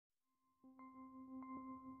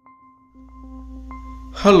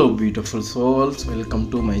Hello beautiful souls,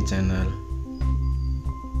 welcome to my channel.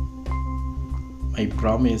 I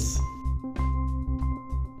promise,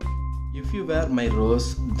 if you were my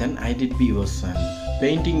rose, then I did be your sun,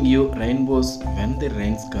 painting you rainbows when the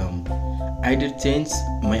rains come. I did change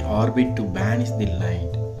my orbit to banish the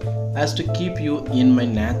light, as to keep you in my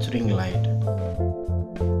nurturing light.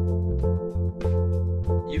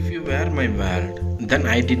 If you were my world, then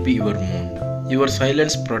I did be your moon, your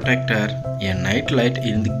silence protector, a night light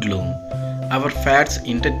in the gloom. Our fates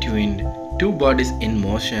intertwined, two bodies in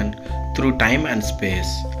motion through time and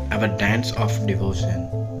space, our dance of devotion.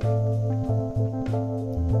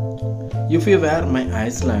 If you were my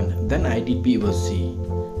Iceland, then I did be your sea,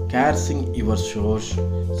 caressing your shores,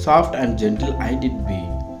 soft and gentle I did be.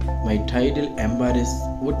 My tidal embrace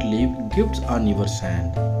would leave gifts on your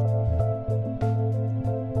sand.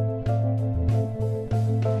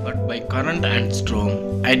 But by current and storm,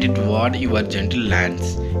 I did ward your gentle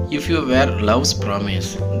lands. If you were love's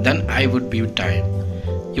promise, then I would be time,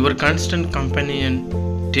 your constant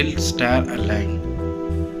companion till star align.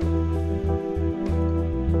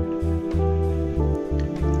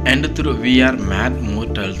 And through we are mad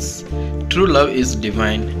mortals, true love is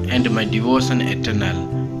divine, and my devotion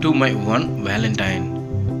eternal to my one Valentine,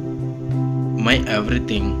 my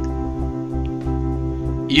everything.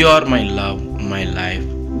 You are my love, my life,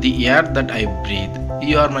 the air that I breathe.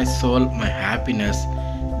 You are my soul, my happiness,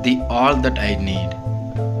 the all that I need.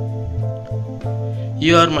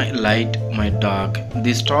 You are my light, my dark,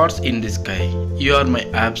 the stars in the sky. You are my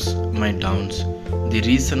ups, my downs, the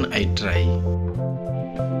reason I try.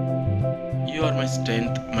 You are my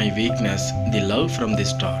strength, my weakness, the love from the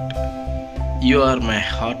start. You are my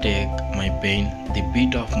heartache, my pain, the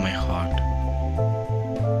beat of my heart.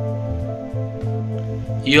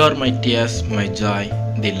 You are my tears, my joy,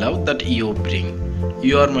 the love that you bring.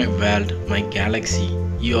 You are my world, my galaxy.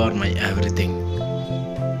 You are my everything.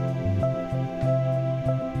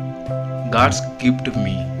 God's gift to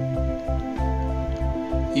me.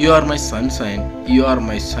 You are my sunshine. You are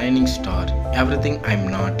my shining star. Everything I'm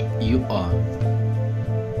not, you are.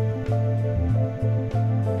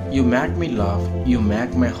 You make me laugh. You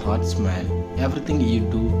make my heart smile. Everything you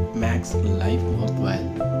do makes life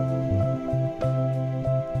worthwhile.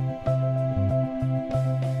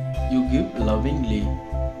 You give lovingly,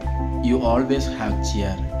 you always have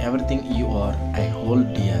cheer, everything you are I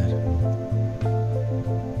hold dear.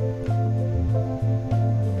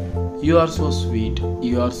 You are so sweet,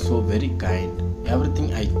 you are so very kind,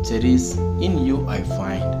 everything I cherish in you I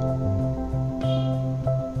find.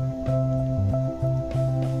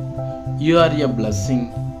 You are a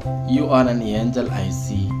blessing, you are an angel I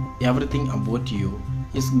see, everything about you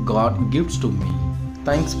is God gifts to me.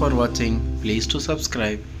 Thanks for watching, please to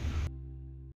subscribe.